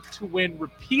to win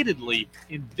repeatedly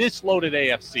in this loaded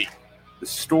AFC? The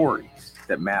stories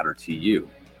that matter to you.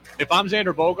 If I'm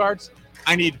Xander Bogaerts,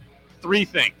 I need 3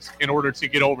 things in order to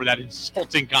get over that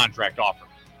insulting contract offer.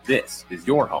 This is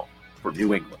your home for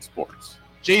New England sports.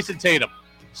 Jason Tatum,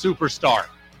 superstar.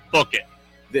 Book it.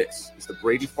 This is the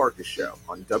Brady Farkas Show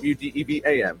on WDEV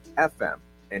AM, FM,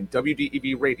 and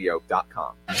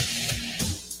WDEVradio.com.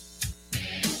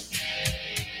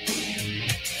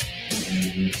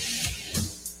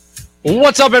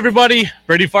 What's up, everybody?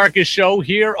 Brady Farkas Show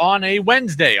here on a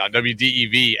Wednesday on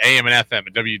WDEV AM and FM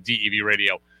and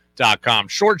WDEVradio.com.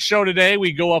 Short show today.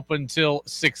 We go up until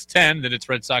 6:10. Then it's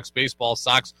Red Sox baseball.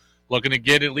 Sox looking to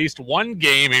get at least one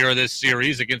game here this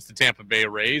series against the Tampa Bay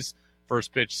Rays.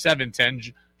 First pitch,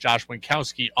 7:10. Josh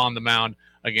Winkowski on the mound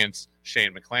against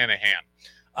Shane McClanahan.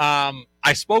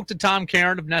 I spoke to Tom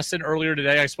Caron of Nesson earlier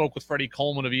today. I spoke with Freddie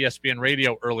Coleman of ESPN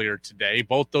Radio earlier today.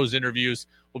 Both those interviews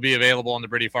will be available on the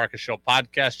Brady Farkas Show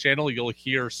podcast channel. You'll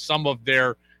hear some of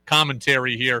their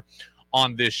commentary here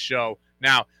on this show.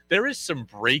 Now, there is some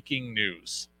breaking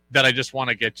news that I just want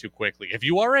to get to quickly. If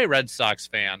you are a Red Sox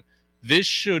fan, this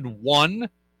should, 1,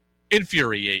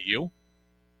 infuriate you,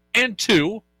 and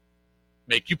 2,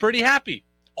 make you pretty happy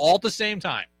all at the same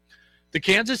time. The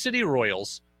Kansas City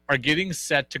Royals are getting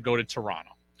set to go to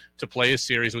Toronto to play a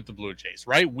series with the Blue Jays,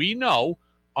 right? We know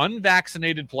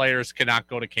unvaccinated players cannot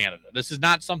go to Canada. This is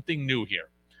not something new here.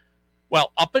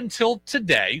 Well, up until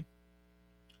today,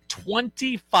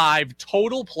 25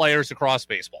 total players across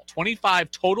baseball,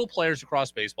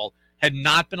 had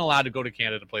not been allowed to go to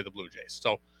Canada to play the Blue Jays.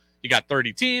 So you got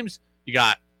 30 teams. You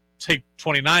got, take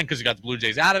 29 because you got the Blue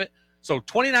Jays out of it. So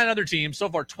 29 other teams. So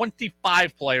far,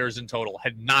 25 players in total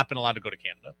had not been allowed to go to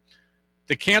Canada.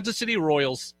 The Kansas City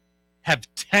Royals have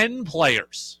 10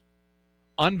 players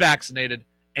unvaccinated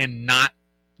and not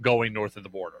going north of the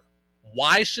border.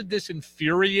 Why should this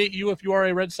infuriate you if you are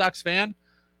a Red Sox fan?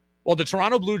 Well, the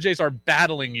Toronto Blue Jays are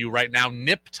battling you right now,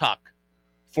 nip-tuck,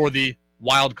 for the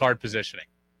wild card positioning.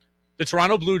 The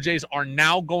Toronto Blue Jays are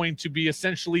now going to be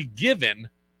essentially given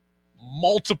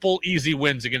multiple easy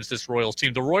wins against this Royals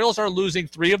team. The Royals are losing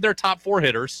 3 of their top 4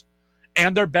 hitters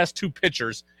and their best 2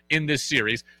 pitchers in this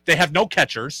series. They have no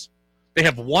catchers. They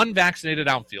have 1 vaccinated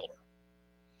outfielder.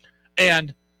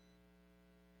 And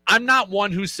I'm not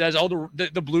one who says,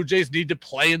 the Blue Jays need to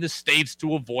play in the States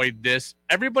to avoid this.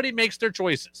 Everybody makes their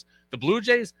choices. The Blue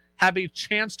Jays have a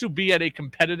chance to be at a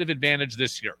competitive advantage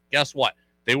this year. Guess what?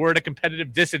 They were at a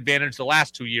competitive disadvantage the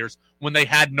last 2 years when they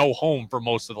had no home for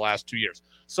most of the last 2 years.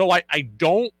 So I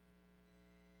don't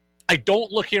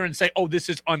look here and say, this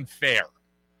is unfair.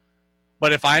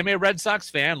 But if I'm a Red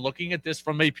Sox fan looking at this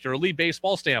from a purely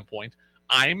baseball standpoint,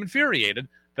 I am infuriated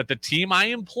that the team I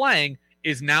am playing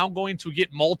is now going to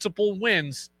get multiple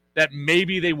wins that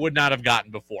maybe they would not have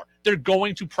gotten before. They're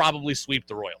going to probably sweep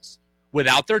the Royals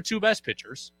without their 2 best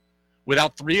pitchers,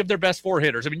 without 3 of their best 4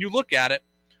 hitters. I mean, you look at it,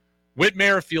 Whit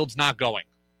Merrifield's not going.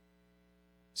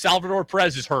 Salvador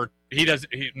Perez is hurt. He's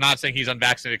not saying he's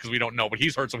unvaccinated because we don't know, but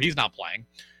he's hurt, so he's not playing.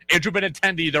 Andrew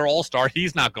Benintendi, their all-star,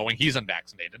 he's not going. He's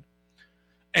unvaccinated.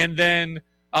 And then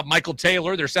Michael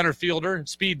Taylor, their center fielder,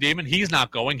 speed demon, he's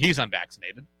not going. He's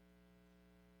unvaccinated.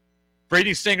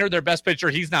 Brady Singer, their best pitcher,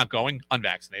 he's not going.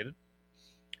 Unvaccinated.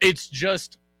 It's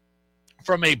just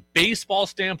from a baseball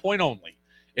standpoint only.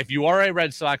 If you are a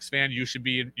Red Sox fan, you should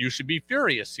be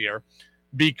furious here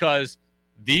because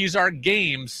these are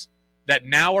games that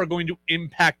now are going to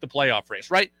impact the playoff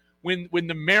race, right? When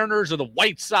the Mariners or the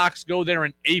White Sox go there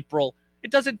in April,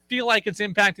 it doesn't feel like it's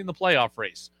impacting the playoff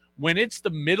race. When it's the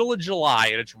middle of July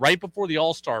and it's right before the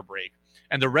All-Star break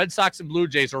and the Red Sox and Blue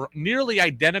Jays are nearly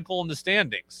identical in the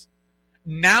standings,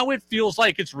 now it feels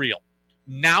like it's real.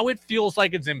 Now it feels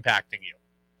like it's impacting you.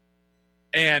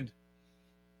 And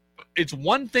it's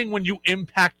one thing when you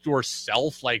impact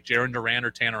yourself like Jarren Duran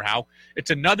or Tanner Howe. It's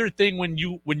another thing when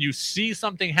you see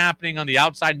something happening on the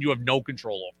outside and you have no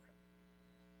control over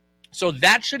it. So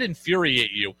that should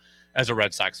infuriate you as a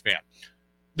Red Sox fan.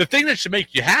 The thing that should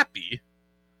make you happy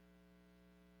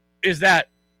is that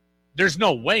there's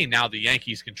no way now the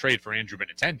Yankees can trade for Andrew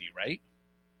Benintendi, right?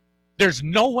 There's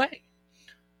no way.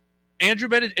 Andrew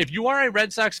Benintendi, if you are a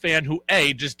Red Sox fan who,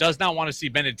 A, just does not want to see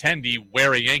Benintendi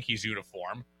wear a Yankees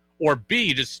uniform, or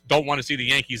B, just don't want to see the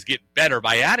Yankees get better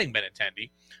by adding Benintendi,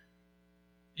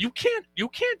 you can't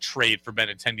trade for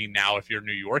Benintendi now if you're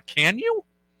New York, can you?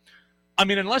 I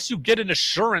mean, unless you get an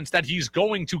assurance that he's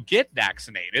going to get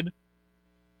vaccinated,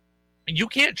 you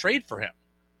can't trade for him.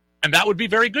 And that would be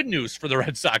very good news for the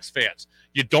Red Sox fans.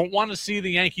 You don't want to see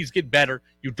the Yankees get better.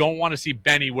 You don't want to see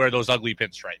Benny wear those ugly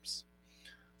pinstripes.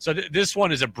 So this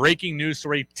one is a breaking news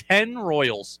story. 10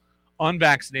 Royals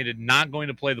unvaccinated, not going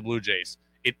to play the Blue Jays.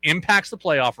 It impacts the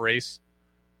playoff race,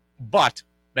 but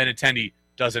Benintendi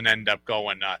doesn't end up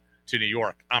going to New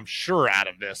York, I'm sure, out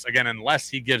of this. Again, unless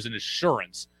he gives an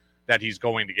assurance that he's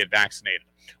going to get vaccinated.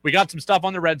 We got some stuff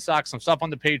on the Red Sox, some stuff on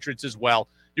the Patriots as well.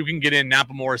 You can get in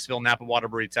Napa Morrisville, Napa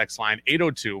Waterbury text line,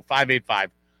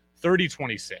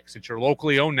 802-585-3026. It's your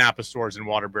locally owned Napa stores in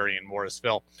Waterbury and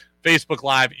Morrisville. Facebook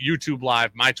Live, YouTube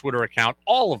Live, my Twitter account,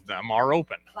 all of them are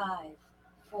open. 5,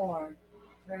 4,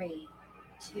 3,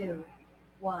 2,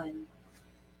 1.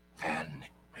 And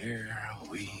here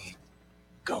we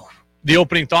go. The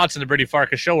opening thoughts in the Brady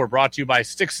Farkas Show are brought to you by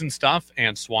Sticks and Stuff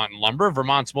and Swanton Lumber,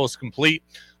 Vermont's most complete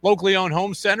locally owned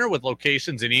home center with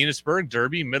locations in Enosburg,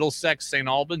 Derby, Middlesex, St.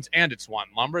 Albans, and at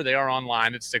Swanton Lumber. They are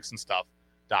online at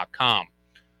sticksandstuff.com.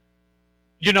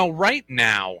 You know, right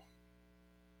now,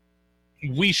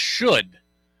 we should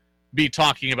be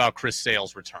talking about Chris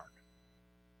Sale's return.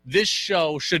 This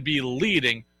show should be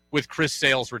leading with Chris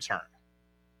Sale's return.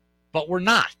 But we're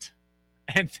not.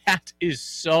 And that is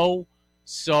so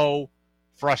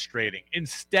frustrating.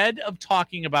 Instead of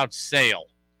talking about Sale,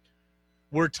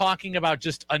 we're talking about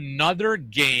just another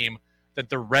game that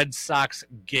the Red Sox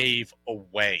gave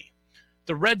away.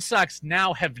 The Red Sox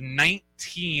now have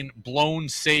 19 blown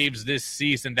saves this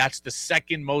season. That's the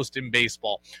second most in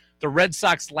baseball. The Red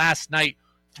Sox last night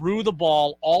threw the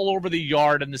ball all over the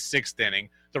yard in the sixth inning.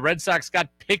 The Red Sox got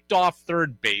picked off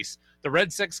third base. The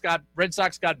Red Sox got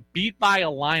beat by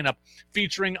a lineup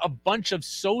featuring a bunch of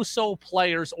so-so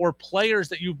players or players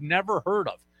that you've never heard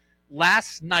of.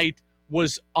 Last night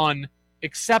was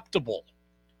unacceptable.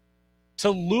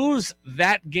 To lose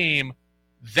that game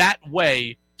that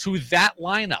way to that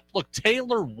lineup. Look,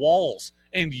 Taylor Walls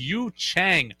and Yu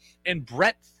Chang and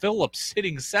Brett Phillips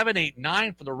hitting 7, 8,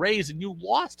 9 for the Rays, and you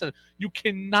lost to. You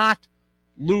cannot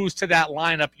lose to that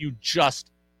lineup. You just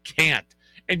can't.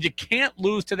 And you can't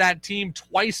lose to that team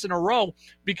twice in a row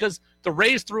because the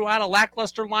Rays threw out a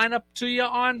lackluster lineup to you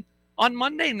on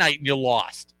Monday night and you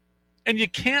lost. And you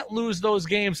can't lose those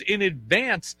games in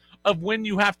advance of when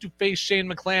you have to face Shane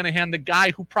McClanahan, the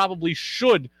guy who probably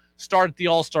should start the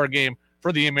All-Star game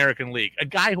for the American League, a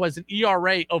guy who has an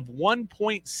ERA of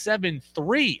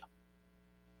 1.73.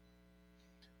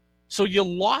 So you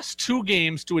lost 2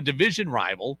 games to a division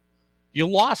rival. You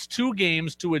lost 2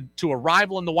 games to a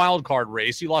rival in the wild card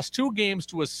race. You lost 2 games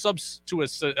to a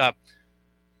subpar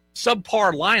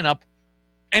lineup,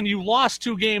 and you lost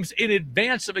 2 games in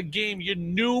advance of a game you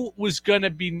knew was going to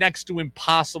be next to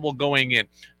impossible going in.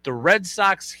 The Red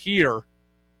Sox here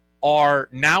are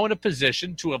now in a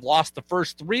position to have lost the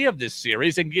first 3 of this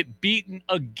series and get beaten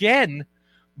again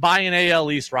by an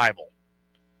AL East rival.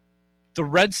 The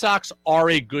Red Sox are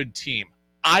a good team.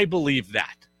 I believe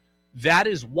that. That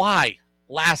is why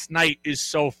last night is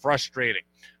so frustrating,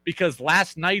 because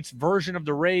last night's version of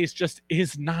the Rays just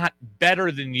is not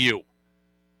better than you.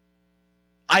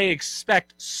 I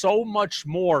expect so much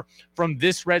more from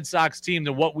this Red Sox team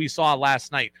than what we saw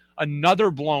last night.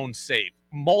 Another blown save,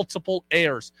 multiple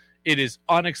errors. It is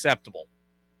unacceptable.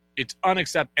 It's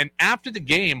unacceptable. And after the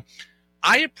game,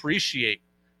 I appreciate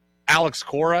Alex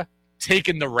Cora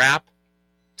taking the rap,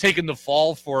 taking the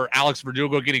fall for Alex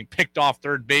Verdugo getting picked off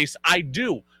third base. I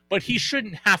do, but he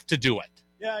shouldn't have to do it.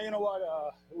 Yeah, you know what?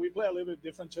 We play a little bit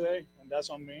different today, and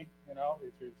that's on me. You know,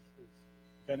 if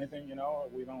anything, you know,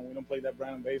 we don't play that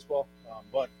brand of baseball.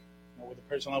 But you know, with the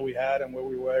personnel we had and where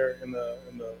we were in the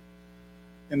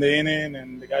inning,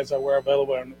 and the guys that were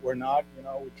available and were not, you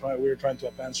know, we were trying to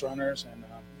advance runners, and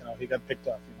you know, he got picked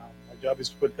up. You know, my job is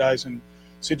to put guys in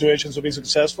situations to be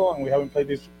successful, and we haven't played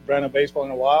this brand of baseball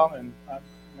in a while, and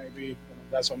maybe you know,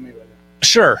 that's on me right now.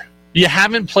 Sure, you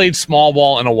haven't played small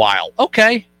ball in a while.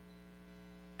 Okay.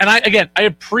 And I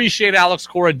appreciate Alex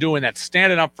Cora doing that,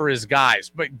 standing up for his guys.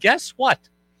 But guess what?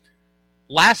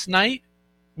 Last night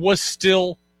was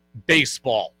still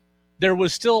baseball. There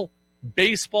was still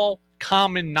baseball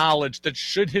common knowledge that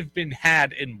should have been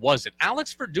had and wasn't.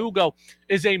 Alex Verdugo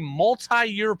is a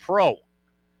multi-year pro.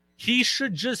 He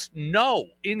should just know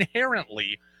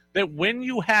inherently that when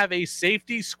you have a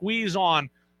safety squeeze on,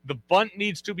 the bunt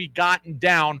needs to be gotten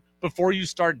down before you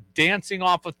start dancing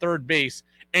off of third base,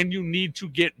 and you need to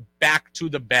get back to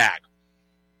the bag.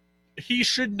 He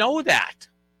should know that.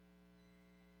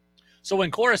 So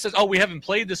when Cora says, we haven't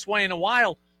played this way in a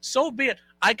while, so be it.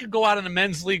 I could go out in the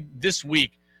men's league this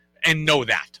week and know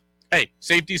that. Hey,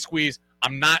 safety squeeze,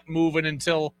 I'm not moving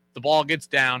until the ball gets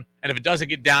down, and if it doesn't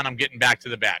get down, I'm getting back to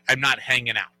the bag. I'm not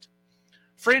hanging out.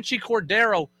 Franchi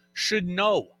Cordero should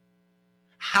know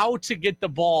how to get the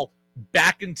ball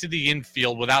back into the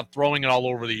infield without throwing it all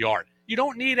over the yard. You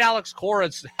don't need Alex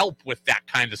Cora's help with that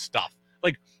kind of stuff.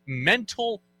 Like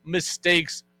mental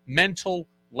mistakes, mental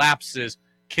lapses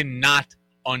cannot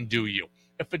undo you.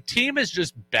 If a team is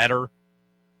just better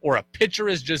or a pitcher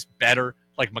is just better,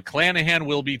 like McClanahan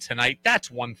will be tonight,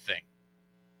 that's one thing.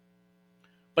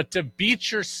 But to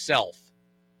beat yourself,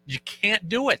 you can't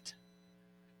do it.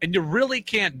 And you really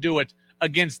can't do it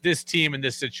against this team in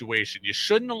this situation. You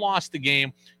shouldn't have lost the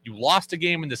game. You lost a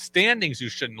game in the standings you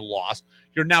shouldn't have lost.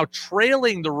 You're now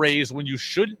trailing the Rays when you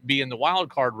shouldn't be in the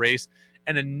wild card race,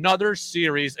 and another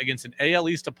series against an AL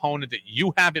East opponent that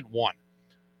you haven't won.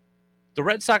 The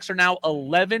Red Sox are now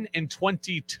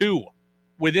 11-22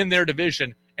 within their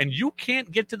division, and you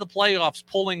can't get to the playoffs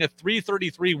pulling a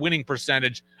 .333 winning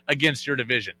percentage against your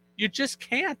division. You just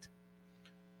can't.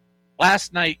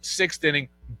 Last night, sixth inning,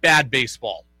 bad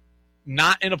baseball.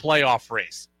 Not in a playoff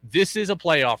race. This is a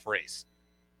playoff race.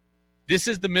 This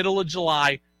is the middle of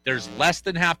July. There's less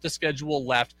than half the schedule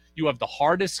left. You have the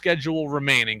hardest schedule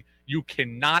remaining. You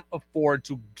cannot afford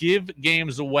to give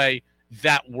games away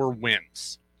that were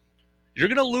wins. You're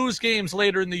going to lose games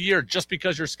later in the year just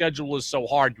because your schedule is so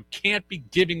hard. You can't be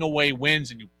giving away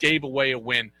wins, and you gave away a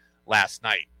win last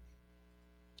night.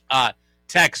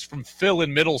 Text from Phil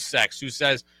in Middlesex who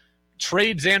says,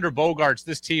 trade Xander Bogaerts.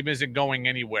 This team isn't going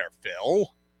anywhere,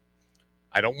 Phil.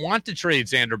 I don't want to trade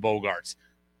Xander Bogaerts.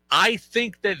 I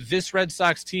think that this Red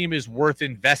Sox team is worth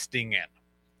investing in,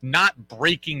 not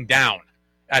breaking down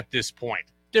at this point.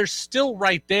 They're still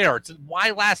right there. It's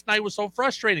why last night was so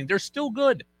frustrating. They're still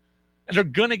good, and they're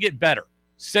going to get better.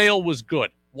 Sale was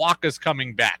good. Waka's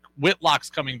coming back. Whitlock's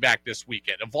coming back this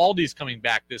weekend. Evaldi's coming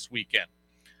back this weekend.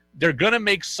 They're going to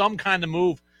make some kind of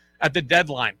move at the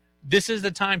deadline. This is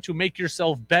the time to make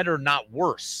yourself better, not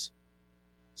worse.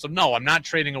 So, no, I'm not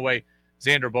trading away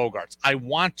Xander Bogaerts. I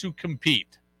want to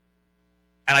compete,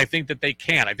 and I think that they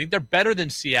can. I think they're better than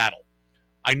Seattle.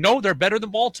 I know they're better than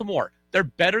Baltimore. They're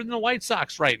better than the White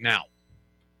Sox right now.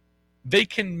 They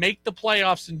can make the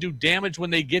playoffs and do damage when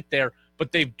they get there,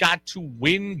 but they've got to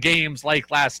win games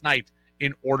like last night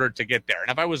in order to get there.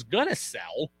 And if I was going to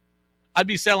sell, I'd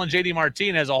be selling J.D.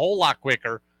 Martinez a whole lot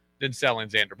quicker than selling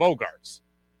Xander Bogaerts.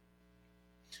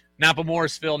 Napa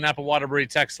Morrisville, Napa Waterbury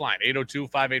text line,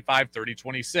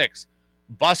 802-585-3026.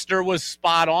 Buster was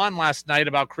spot on last night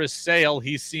about Chris Sale.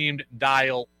 He seemed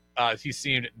dialed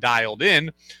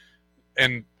in.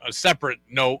 And a separate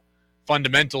note,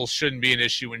 fundamentals shouldn't be an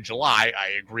issue in July. I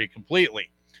agree completely.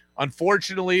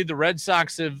 Unfortunately, the Red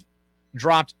Sox have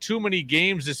dropped too many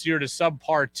games this year to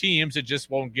subpar teams. It just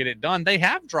won't get it done. They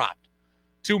have dropped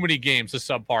too many games to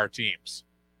subpar teams.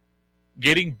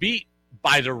 Getting beat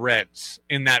by the Reds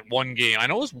in that one game. I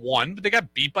know it was one, but they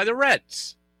got beat by the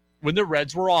Reds when the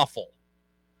Reds were awful.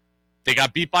 They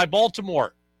got beat by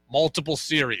Baltimore multiple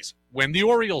series when the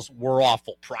Orioles were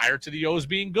awful prior to the O's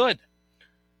being good.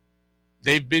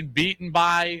 They've been beaten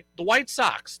by the White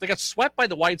Sox. They got swept by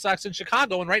the White Sox in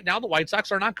Chicago, and right now the White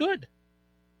Sox are not good.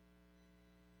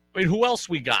 I mean, who else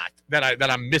we got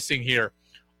that I'm missing here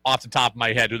off the top of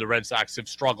my head who the Red Sox have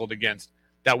struggled against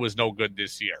that was no good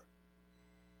this year?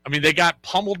 I mean, they got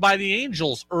pummeled by the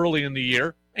Angels early in the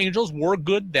year. Angels were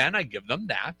good then, I give them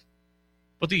that.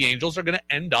 But the Angels are going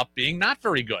to end up being not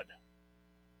very good.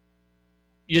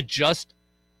 You just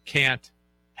can't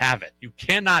have it. You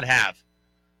cannot have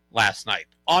last night.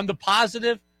 On the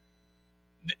positive,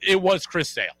 it was Chris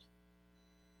Sale.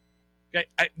 Okay,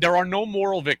 there are no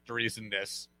moral victories in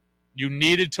this. You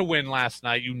needed to win last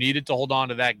night. You needed to hold on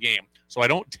to that game. So I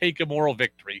don't take a moral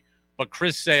victory, but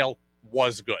Chris Sale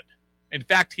was good. In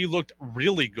fact, he looked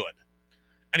really good.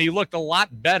 And he looked a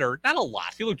lot better. Not a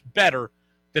lot. He looked better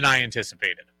than I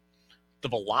anticipated. The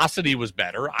velocity was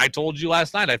better. I told you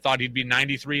last night I thought he'd be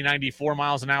 93, 94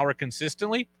 miles an hour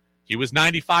consistently. He was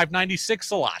 95,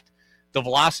 96 a lot. The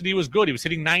velocity was good. He was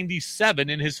hitting 97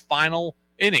 in his final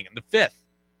inning in the fifth.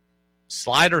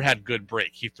 Slider had good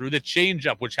break. He threw the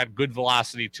changeup, which had good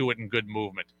velocity to it and good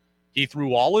movement. He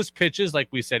threw all his pitches like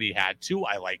we said he had to.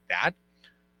 I like that.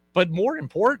 But more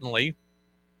importantly,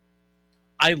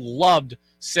 I loved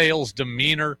Sale's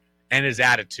demeanor and his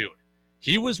attitude.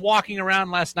 He was walking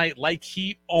around last night like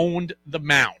he owned the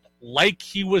mound, like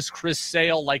he was Chris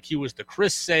Sale, like he was the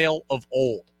Chris Sale of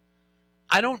old.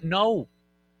 I don't know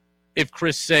if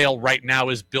Chris Sale right now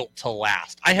is built to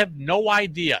last. I have no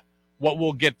idea what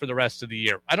we'll get for the rest of the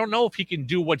year. I don't know if he can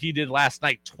do what he did last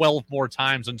night 12 more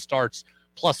times and starts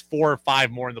plus 4 or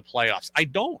 5 more in the playoffs. I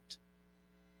don't.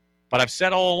 But I've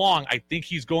said all along, I think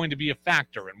he's going to be a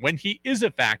factor. And when he is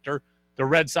a factor, the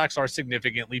Red Sox are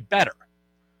significantly better.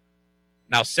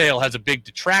 Now, Sale has a big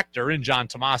detractor in John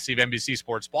Tomasi of NBC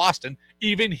Sports Boston.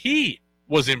 Even he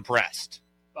was impressed.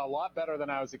 A lot better than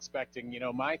I was expecting. You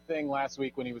know, my thing last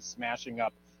week when he was smashing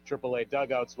up AAA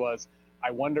dugouts was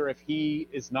I wonder if he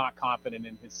is not confident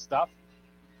in his stuff.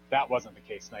 That wasn't the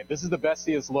case tonight. This is the best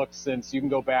he has looked since you can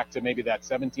go back to maybe that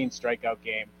 17 strikeout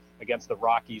game against the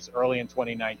Rockies early in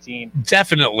 2019.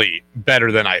 Definitely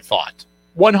better than I thought.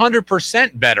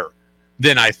 100% better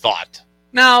than I thought.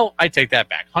 No, I take that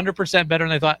back. 100% better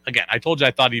than I thought. Again, I told you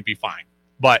I thought he'd be fine.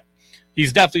 But he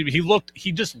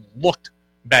just looked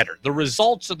better. The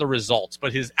results are the results,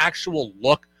 but his actual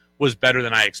look was better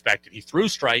than I expected. He threw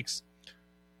strikes,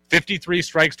 53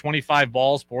 strikes, 25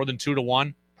 balls, more than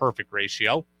 2-1, perfect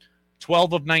ratio.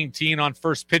 12 of 19 on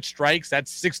first pitch strikes,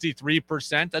 that's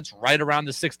 63%. That's right around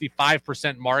the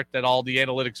 65% mark that all the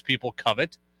analytics people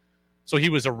covet. So he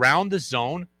was around the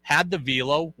zone, had the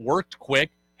velo, worked quick,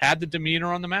 had the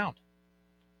demeanor on the mound.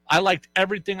 I liked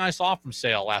everything I saw from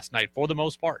Sale last night for the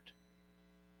most part.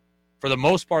 For the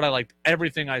most part, I liked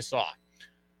everything I saw.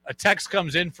 A text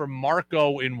comes in from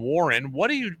Marco in Warren. What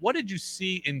did you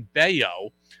see in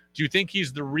Bayo? Do you think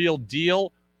he's the real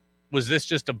deal? Was this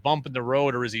just a bump in the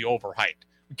road, or is he overhyped?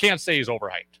 We can't say he's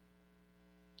overhyped.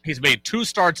 He's made 2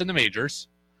 starts in the majors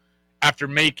after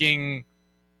making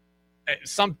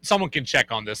someone can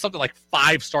check on this, something like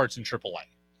 5 starts in AAA.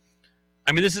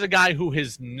 I mean, this is a guy who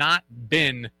has not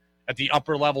been at the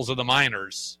upper levels of the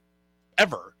minors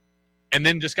ever, and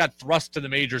then just got thrust to the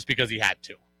majors because he had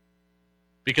to,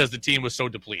 because the team was so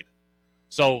depleted.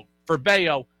 So for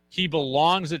Bayo, he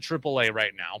belongs at AAA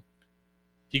right now.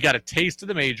 He got a taste of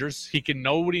the majors. He can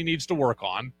know what he needs to work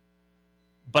on,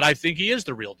 but I think he is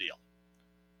the real deal.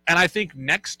 And I think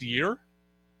next year,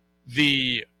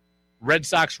 the Red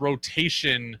Sox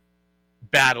rotation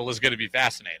battle is going to be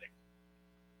fascinating.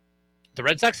 The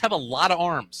Red Sox have a lot of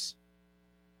arms,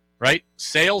 right?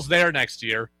 Sale's there next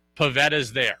year.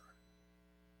 Pavetta's there.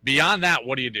 Beyond that,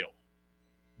 what do you do?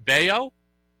 Bayo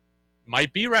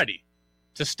might be ready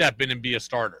to step in and be a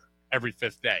starter every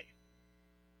 5th day.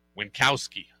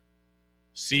 Winkowski,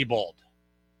 Seabold,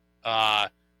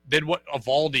 then what?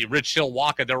 Evaldi, Rich Hill,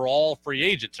 Waka, they're all free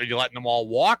agents. Are you letting them all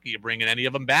walk? Are you bringing any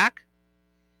of them back?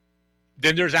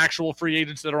 Then there's actual free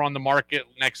agents that are on the market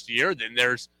next year. Then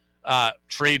there's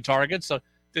trade targets. So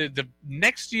the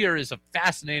next year is a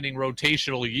fascinating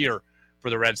rotational year for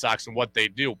the Red Sox and what they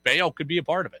do. Bayo could be a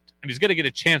part of it, and he's going to get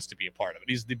a chance to be a part of it.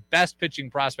 He's the best pitching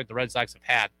prospect the Red Sox have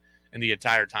had in the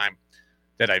entire time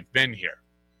that I've been here.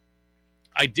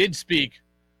 I did speak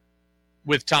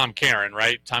with Tom Caron,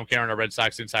 right? Tom Caron, our Red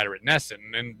Sox insider at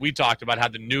Nesson, and we talked about how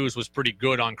the news was pretty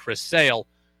good on Chris Sale.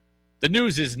 The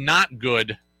news is not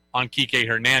good on Kike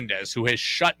Hernandez, who has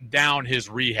shut down his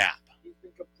rehab. He's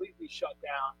been completely shut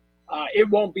down. It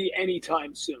won't be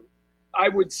anytime soon. I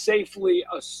would safely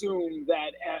assume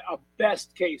that a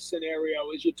best case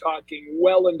scenario is you're talking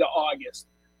well into August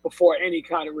before any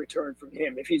kind of return from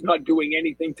him. If he's not doing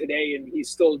anything today and he's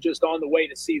still just on the way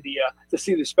to see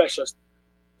the specialist.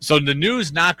 So the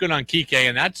news not good on Kike,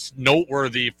 and that's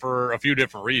noteworthy for a few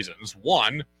different reasons.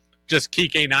 One, just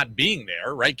Kike not being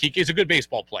there, right? Kike's a good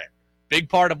baseball player. Big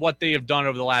part of what they have done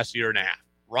over the last year and a half.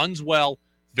 Runs well,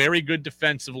 very good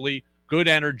defensively, good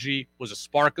energy, was a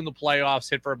spark in the playoffs,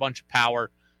 hit for a bunch of power.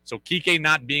 So Kike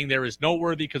not being there is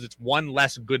noteworthy because it's one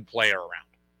less good player around.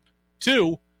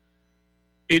 Two,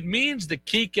 it means the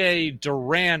Kike,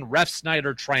 Duran,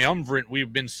 Refsnyder triumvirate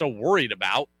we've been so worried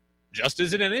about just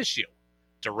isn't an issue.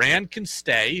 Duran can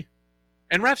stay,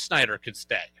 and Refsnyder can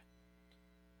stay.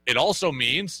 It also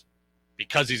means,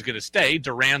 because he's going to stay,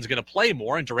 Duran's going to play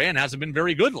more, and Duran hasn't been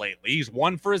very good lately. He's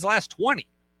 1 for his last 20.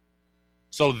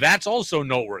 So that's also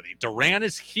noteworthy. Duran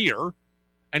is here,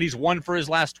 and he's 1 for his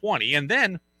last 20. And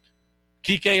then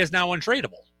Kike is now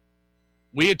untradeable.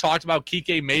 We had talked about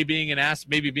Kike maybe being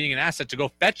an asset to go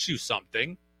fetch you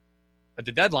something at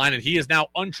the deadline, and he is now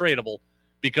untradeable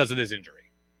because of this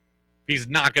injury. He's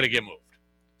not going to get moved.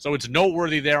 So it's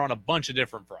noteworthy there on a bunch of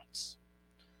different fronts.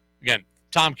 Again,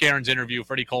 Tom Caron's interview,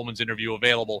 Freddie Coleman's interview,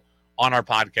 available on our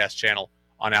podcast channel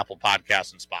on Apple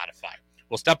Podcasts and Spotify.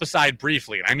 We'll step aside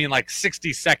briefly, and I mean like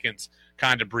 60 seconds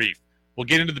kind of brief. We'll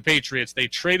get into the Patriots. They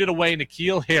traded away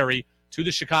N'Keal Harry to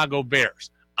the Chicago Bears.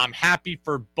 I'm happy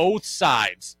for both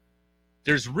sides.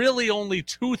 There's really only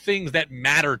 2 things that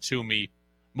matter to me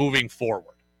moving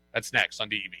forward. That's next on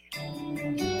DEB.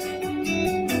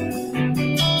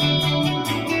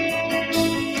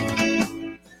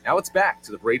 Now it's back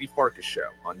to the Brady Farkas Show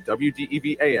on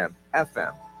WDEV AM,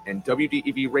 FM, and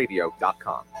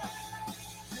WDEVradio.com.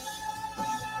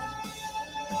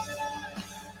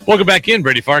 Welcome back in,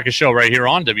 Brady Farkas Show right here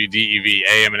on WDEV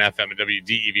AM and FM and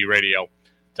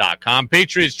WDEVradio.com.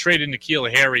 Patriots traded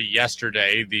N'Keal Harry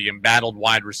yesterday, the embattled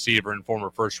wide receiver and former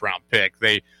first-round pick.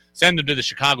 They send him to the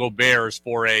Chicago Bears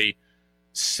for a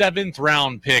 7th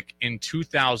round pick in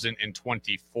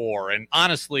 2024. And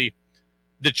honestly,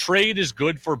 the trade is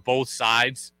good for both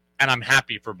sides, and I'm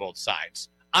happy for both sides.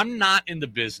 I'm not in the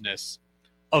business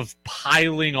of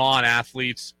piling on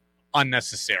athletes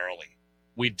unnecessarily.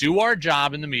 We do our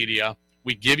job in the media.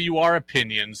 We give you our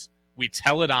opinions. We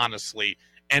tell it honestly.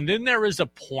 And then there is a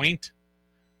point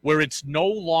where it's no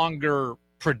longer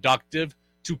productive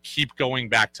to keep going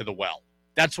back to the well.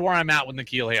 That's where I'm at with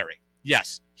N'Keal Harry.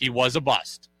 Yes, he was a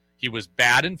bust. He was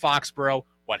bad in Foxborough.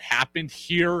 What happened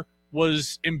here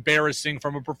was embarrassing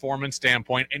from a performance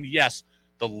standpoint. And yes,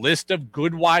 the list of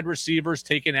good wide receivers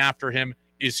taken after him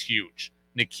is huge.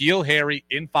 N'Keal Harry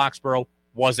in Foxborough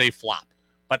was a flop.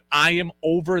 But I am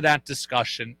over that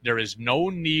discussion. There is no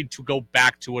need to go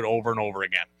back to it over and over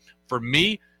again. For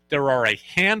me, there are a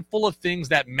handful of things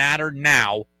that matter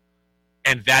now,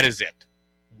 and that is it.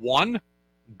 1,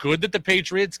 good that the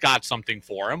Patriots got something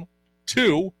for him.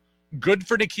 2, good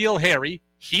for N'Keal Harry.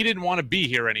 He didn't want to be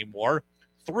here anymore.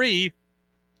 3,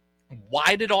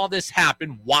 why did all this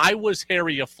happen? Why was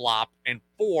Harry a flop? And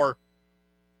 4,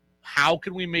 how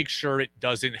can we make sure it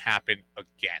doesn't happen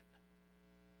again?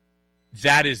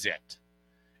 That is it.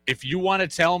 If you want to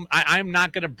tell him, I'm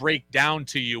not going to break down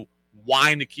to you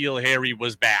why N'Keal Harry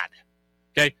was bad.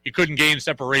 Okay? He couldn't gain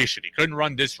separation. He couldn't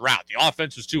run this route. The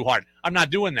offense was too hard. I'm not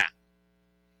doing that.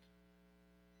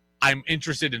 I'm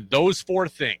interested in those 4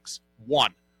 things.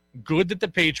 1, good that the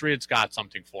Patriots got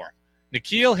something for him.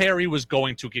 N'Keal Harry was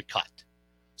going to get cut.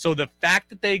 So the fact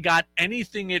that they got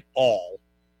anything at all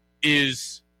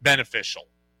is beneficial.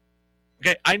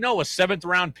 Okay, I know a 7th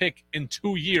round pick in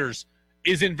 2 years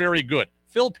isn't very good.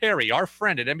 Phil Perry, our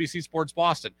friend at NBC Sports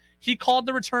Boston, he called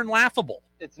the return laughable.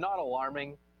 It's not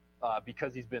alarming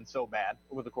because he's been so bad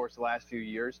over the course of the last few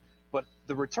years, but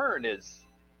the return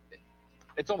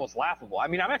it's almost laughable. I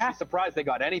mean, I'm actually surprised they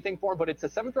got anything for him, but it's a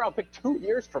 7th round pick 2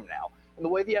 years from now. And the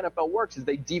way the NFL works is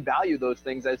they devalue those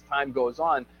things as time goes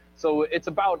on. So it's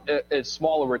about as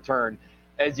small a return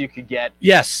as you could get.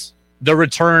 Yes, the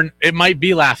return, it might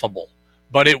be laughable,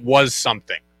 but it was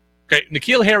something. Okay,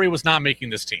 N'Keal Harry was not making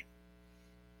this team.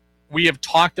 We have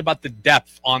talked about the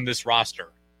depth on this roster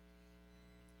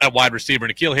at wide receiver.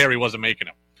 N'Keal Harry wasn't making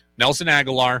him. Nelson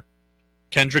Aguilar,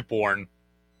 Kendrick Bourne,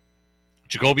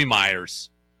 Jacoby Myers,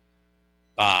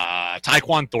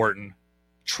 Tyquan Thornton,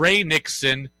 Trey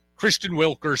Nixon, Christian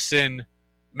Wilkerson,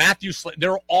 Matthew Slade,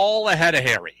 they're all ahead of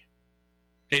Harry.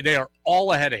 Okay, they are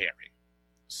all ahead of Harry.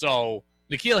 So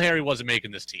N'Keal Harry wasn't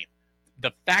making this team.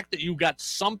 The fact that you got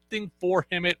something for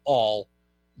him at all,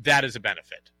 that is a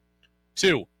benefit.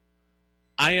 2,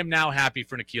 I am now happy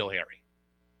for N'Keal Harry.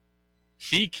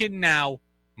 He can now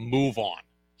move on.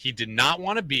 He did not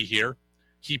want to be here.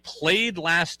 He played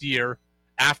last year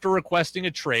after requesting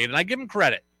a trade, and I give him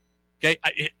credit. Okay,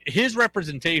 his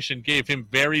representation gave him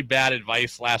very bad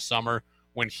advice last summer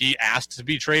when he asked to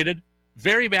be traded.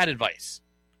 Very bad advice.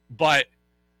 But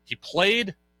he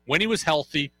played when he was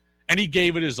healthy, and he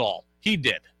gave it his all. He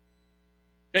did.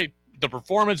 Okay, the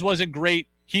performance wasn't great.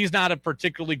 He's not a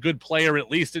particularly good player, at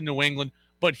least in New England,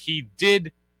 but he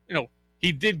did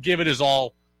give it his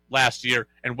all last year,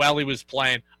 and while he was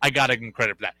playing, I got to give him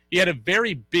credit for that. He had a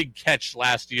very big catch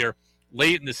last year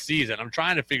late in the season. I'm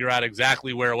trying to figure out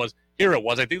exactly where it was. Here it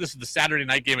was. I think this is the Saturday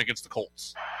night game against the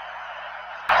Colts.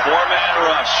 4-man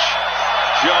rush.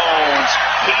 Jones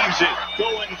heaves it,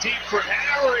 going deep for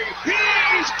Harry.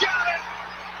 He's got it!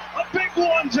 A big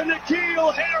one to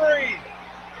N'Keal Harry.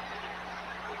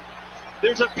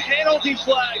 There's a penalty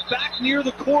flag back near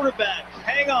the quarterback.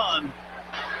 Hang on.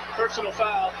 Personal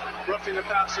foul, roughing the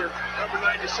passer, number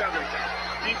 97.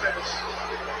 Defense,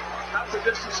 half the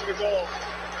distance of the goal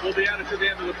will be added to the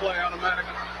end of the play, automatic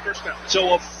first down.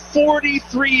 So a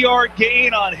 43-yard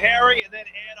gain on Harry, and then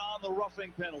add on the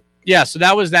roughing penalty. Yeah, so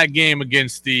that was that game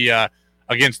against the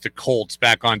Colts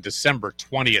back on December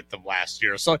 20th of last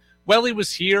year. So while he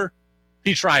was here,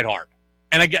 he tried hard.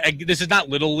 And this is not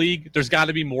Little League. There's got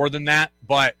to be more than that.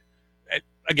 But,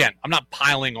 again, I'm not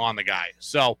piling on the guy.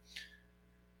 So,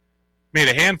 made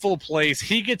a handful of plays.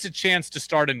 He gets a chance to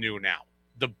start anew now.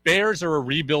 The Bears are a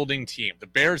rebuilding team. The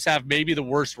Bears have maybe the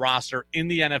worst roster in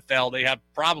the NFL. They have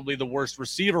probably the worst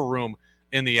receiver room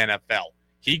in the NFL.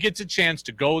 He gets a chance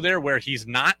to go there where he's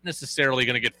not necessarily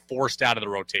going to get forced out of the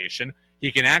rotation.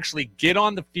 He can actually get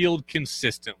on the field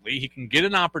consistently. He can get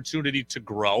an opportunity to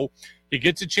grow. He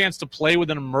gets a chance to play with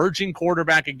an emerging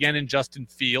quarterback again in Justin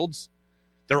Fields.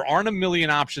 There aren't a million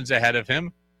options ahead of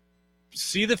him.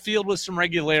 See the field with some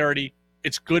regularity.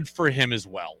 It's good for him as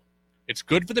well. It's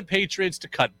good for the Patriots to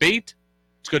cut bait.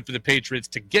 It's good for the Patriots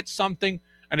to get something.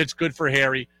 And it's good for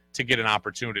Harry to get an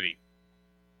opportunity.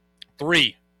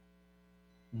 3,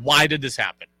 why did this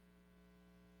happen?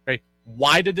 Right?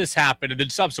 Why did this happen? And then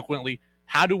subsequently,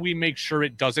 how do we make sure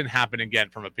it doesn't happen again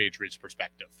from a Patriots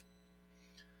perspective?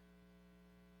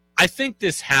 I think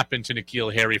this happened to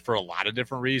N'Keal Harry for a lot of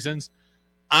different reasons.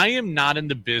 I am not in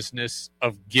the business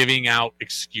of giving out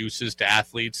excuses to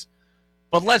athletes,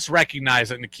 but let's recognize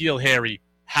that N'Keal Harry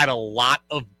had a lot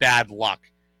of bad luck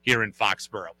here in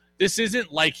Foxborough. This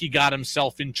isn't like he got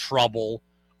himself in trouble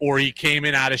or he came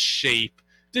in out of shape.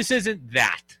 This isn't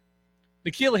that.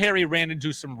 N'Keal Harry ran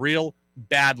into some real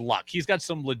bad luck. He's got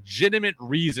some legitimate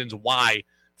reasons why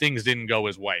things didn't go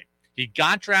his way. He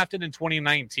got drafted in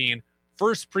 2019,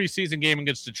 first preseason game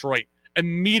against Detroit,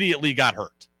 immediately got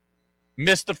hurt.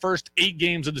 Missed the first 8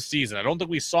 games of the season. I don't think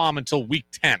we saw him until week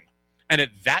 10. And at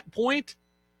that point,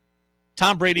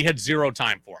 Tom Brady had zero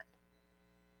time for him.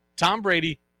 Tom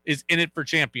Brady is in it for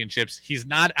championships. He's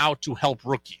not out to help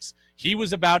rookies. He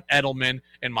was about Edelman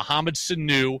and Mohamed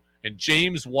Sanu and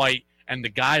James White and the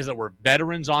guys that were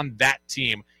veterans on that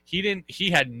team. He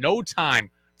had no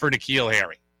time for N'Keal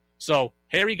Harry. So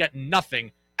Harry got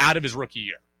nothing out of his rookie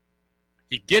year.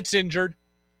 He gets injured,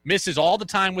 misses all the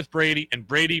time with Brady, and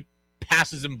Brady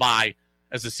passes him by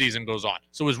as the season goes on.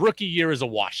 So his rookie year is a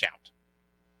washout.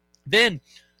 Then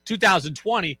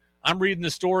 2020, I'm reading the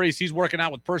stories. He's working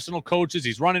out with personal coaches.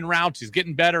 He's running routes. He's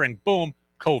getting better. And boom,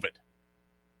 COVID.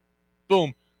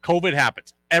 Boom, COVID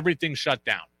happens. Everything shut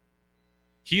down.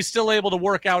 He's still able to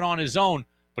work out on his own,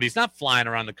 but he's not flying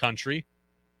around the country.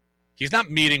 He's not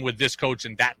meeting with this coach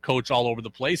and that coach all over the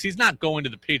place. He's not going to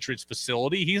the Patriots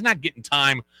facility. He's not getting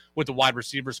time with the wide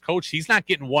receivers coach. He's not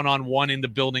getting one-on-one in the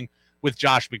building with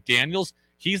Josh McDaniels.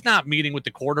 He's not meeting with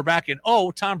the quarterback. And,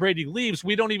 Tom Brady leaves.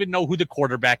 We don't even know who the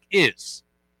quarterback is.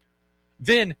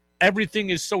 Then everything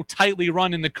is so tightly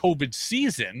run in the COVID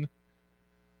season,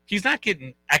 he's not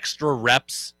getting extra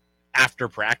reps after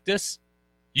practice.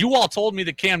 You all told me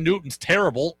that Cam Newton's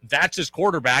terrible. That's his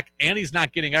quarterback, and he's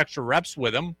not getting extra reps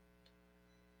with him.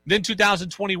 Then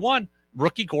 2021,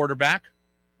 rookie quarterback,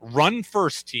 run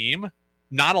first team,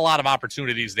 not a lot of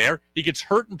opportunities there. He gets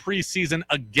hurt in preseason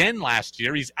again last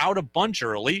year. He's out a bunch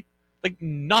early. Like,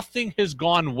 nothing has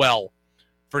gone well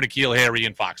for N'Keal Harry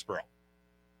in Foxborough.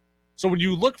 So when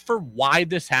you look for why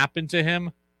this happened to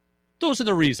him, those are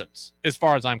the reasons, as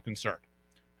far as I'm concerned.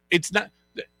 It's not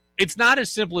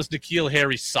as simple as N'Keal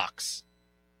Harry sucks.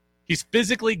 He's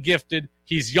physically gifted.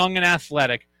 He's young and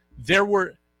athletic. There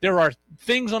are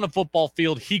things on the football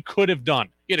field he could have done.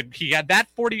 He had that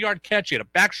 40-yard catch. He had a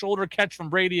back shoulder catch from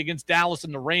Brady against Dallas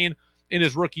in the rain in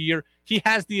his rookie year. He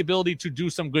has the ability to do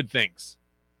some good things.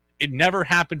 It never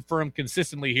happened for him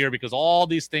consistently here because all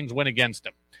these things went against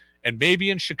him. And maybe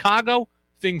in Chicago,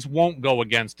 things won't go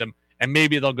against him, and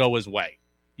maybe they'll go his way.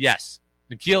 Yes,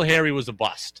 N'Keal Harry was a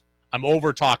bust. I'm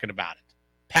over talking about it.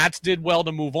 Pats did well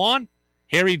to move on.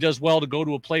 Harry does well to go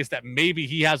to a place that maybe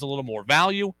he has a little more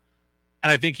value.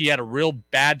 And I think he had a real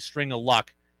bad string of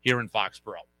luck here in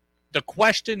Foxborough. The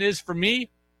question is, for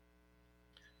me,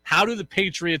 how do the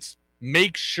Patriots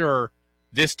make sure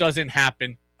this doesn't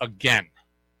happen again?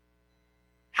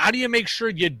 How do you make sure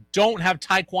you don't have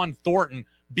Tyquan Thornton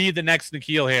be the next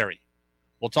N'Keal Harry?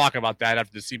 We'll talk about that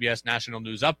after the CBS National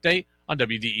News Update on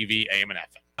WDEV AM and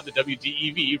FM, on the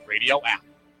WDEV radio app.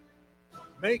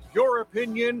 Make your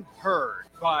opinion heard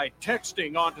by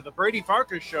texting onto the Brady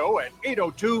Farkas Show at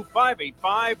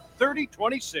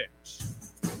 802-585-3026.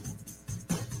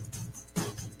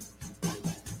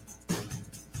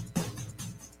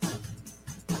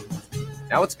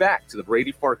 Now it's back to the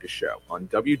Brady Farkas Show on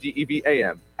WDEV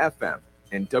AM, FM,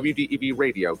 and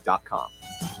WDEVradio.com.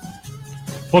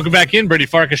 Welcome back in, Brady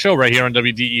Farkas Show, right here on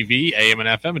WDEV, AM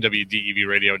and FM, and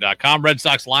WDEVradio.com. Red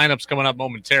Sox lineups coming up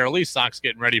momentarily. Sox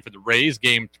getting ready for the Rays,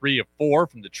 game 3 of 4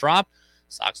 from the Trop.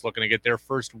 Sox looking to get their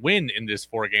first win in this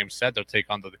 4-game set. They'll take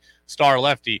on the star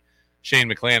lefty, Shane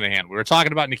McClanahan. We were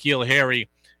talking about N'Keal Harry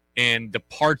and the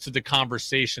parts of the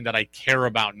conversation that I care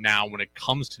about now when it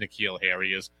comes to N'Keal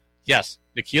Harry is, yes,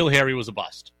 N'Keal Harry was a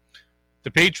bust.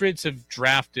 The Patriots have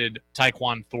drafted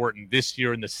Tyquan Thornton this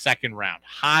year in the second round.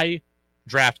 High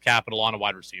draft capital on a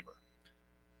wide receiver.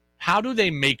 How do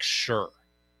they make sure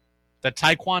that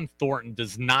Tyquan Thornton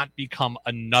does not become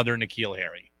another N'Keal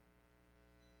Harry?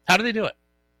 How do they do it?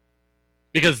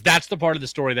 Because that's the part of the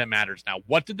story that matters now.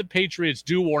 What did the Patriots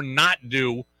do or not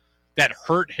do that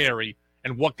hurt Harry,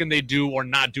 and what can they do or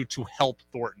not do to help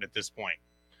Thornton at this point?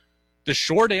 The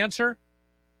short answer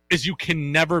is you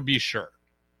can never be sure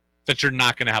that you're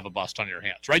not going to have a bust on your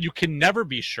hands, right? You can never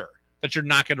be sure that you're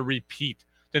not going to repeat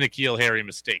the N'Keal Harry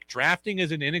mistake. Drafting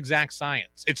is an inexact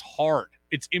science. It's hard.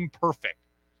 It's imperfect.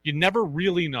 You never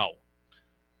really know.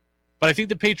 But I think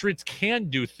the Patriots can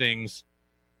do things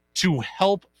to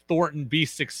help Thornton be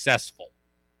successful.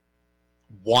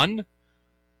 One,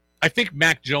 I think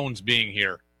Mac Jones being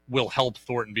here will help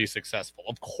Thornton be successful.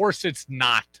 Of course it's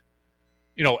not.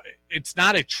 It's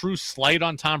not a true slight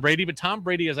on Tom Brady, but Tom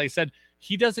Brady, as I said,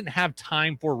 he doesn't have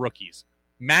time for rookies.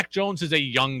 Mac Jones is a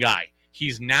young guy.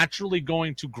 He's naturally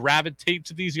going to gravitate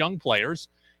to these young players.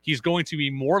 He's going to be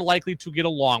more likely to get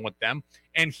along with them,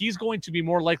 and he's going to be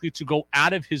more likely to go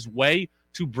out of his way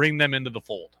to bring them into the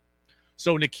fold.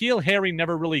 So N'Keal Harry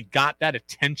never really got that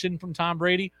attention from Tom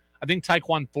Brady. I think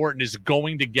Tyquan Thornton is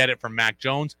going to get it from Mac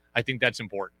Jones. I think that's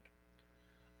important.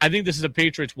 I think this is a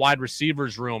Patriots wide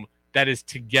receivers room that is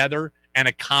together and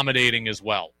accommodating as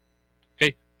well.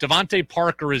 Okay, Devontae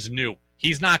Parker is new.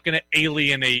 He's not going to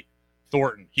alienate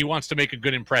Thornton. He wants to make a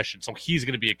good impression, so he's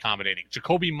going to be accommodating.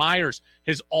 Jacoby Myers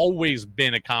has always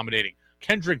been accommodating.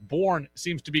 Kendrick Bourne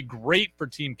seems to be great for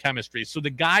team chemistry. So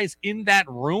the guys in that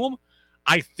room,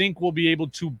 I think, will be able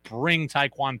to bring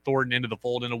Tyquan Thornton into the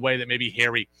fold in a way that maybe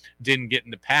Harry didn't get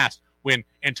in the past when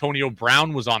Antonio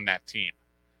Brown was on that team.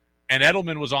 And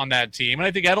Edelman was on that team. And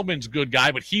I think Edelman's a good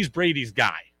guy, but he's Brady's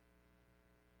guy.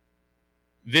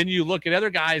 Then you look at other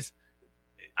guys.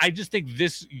 I just think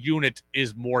this unit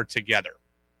is more together.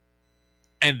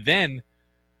 And then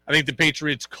I think the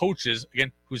Patriots coaches,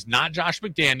 again, who's not Josh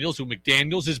McDaniels, who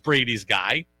McDaniels is Brady's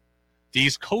guy,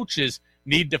 these coaches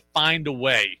need to find a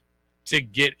way to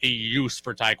get a use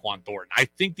for Tyquan Thornton. I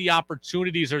think the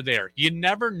opportunities are there. You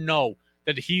never know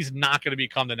that he's not going to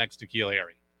become the next N'Keal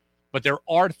Harry. But there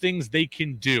are things they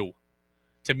can do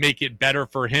to make it better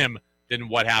for him than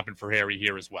what happened for Harry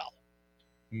here as well.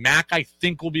 Mac, I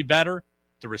think, will be better.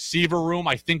 The receiver room,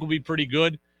 I think, will be pretty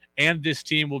good. And this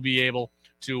team will be able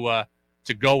to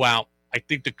go out. I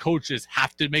think the coaches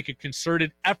have to make a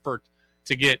concerted effort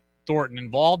to get Thornton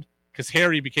involved because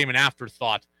Harry became an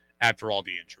afterthought after all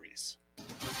the injuries.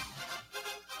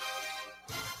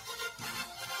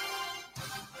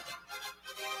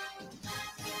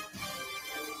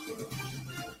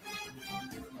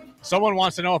 Someone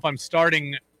wants to know if I'm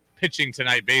starting pitching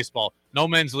tonight baseball. No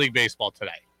men's league baseball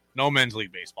today. No men's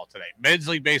league baseball today. Men's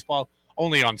league baseball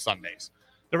only on Sundays.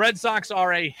 The Red Sox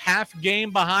are a half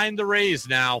game behind the Rays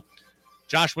now.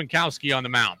 Josh Winkowski on the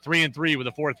mound, 3-3 with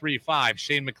a 4.35.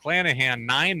 Shane McClanahan,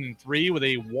 9-3 with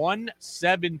a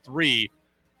 1.73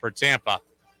 for Tampa.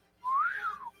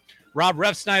 Rob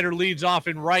Refsnyder leads off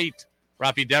in right.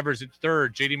 Rafi Devers at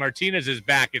third. JD Martinez is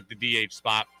back at the DH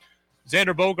spot.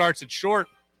 Xander Bogaerts at short.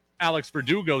 Alex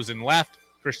Verdugo's in left.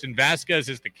 Christian Vasquez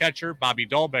is the catcher. Bobby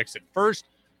Dahlbeck's at first.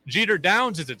 Jeter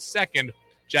Downs is at second.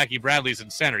 Jackie Bradley's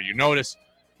in center. You notice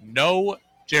no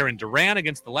Jarren Duran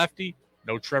against the lefty.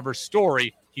 No Trevor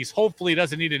Story. He's hopefully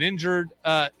doesn't need an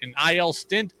an IL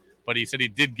stint, but he said he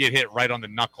did get hit right on the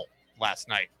knuckle last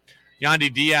night.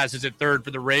 Yandy Diaz is at third for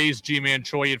the Rays. G-Man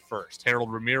Choi at first.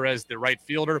 Harold Ramirez, the right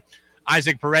fielder.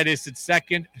 Isaac Paredes at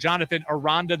second. Jonathan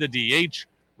Aranda, the DH.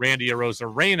 Randy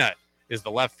Arozarena is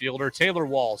the left fielder. Taylor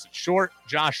Walls at short.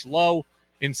 Josh Lowe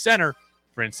in center.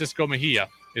 Francisco Mejia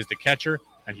is the catcher,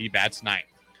 and he bats ninth.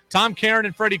 Tom Caron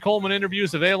and Freddie Coleman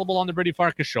interviews available on the Brady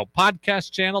Farkas Show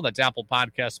podcast channel. That's Apple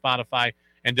Podcasts, Spotify,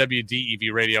 and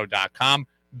WDEVradio.com.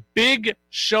 Big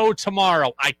show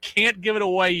tomorrow. I can't give it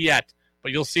away yet,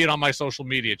 but you'll see it on my social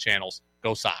media channels.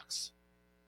 Go Sox.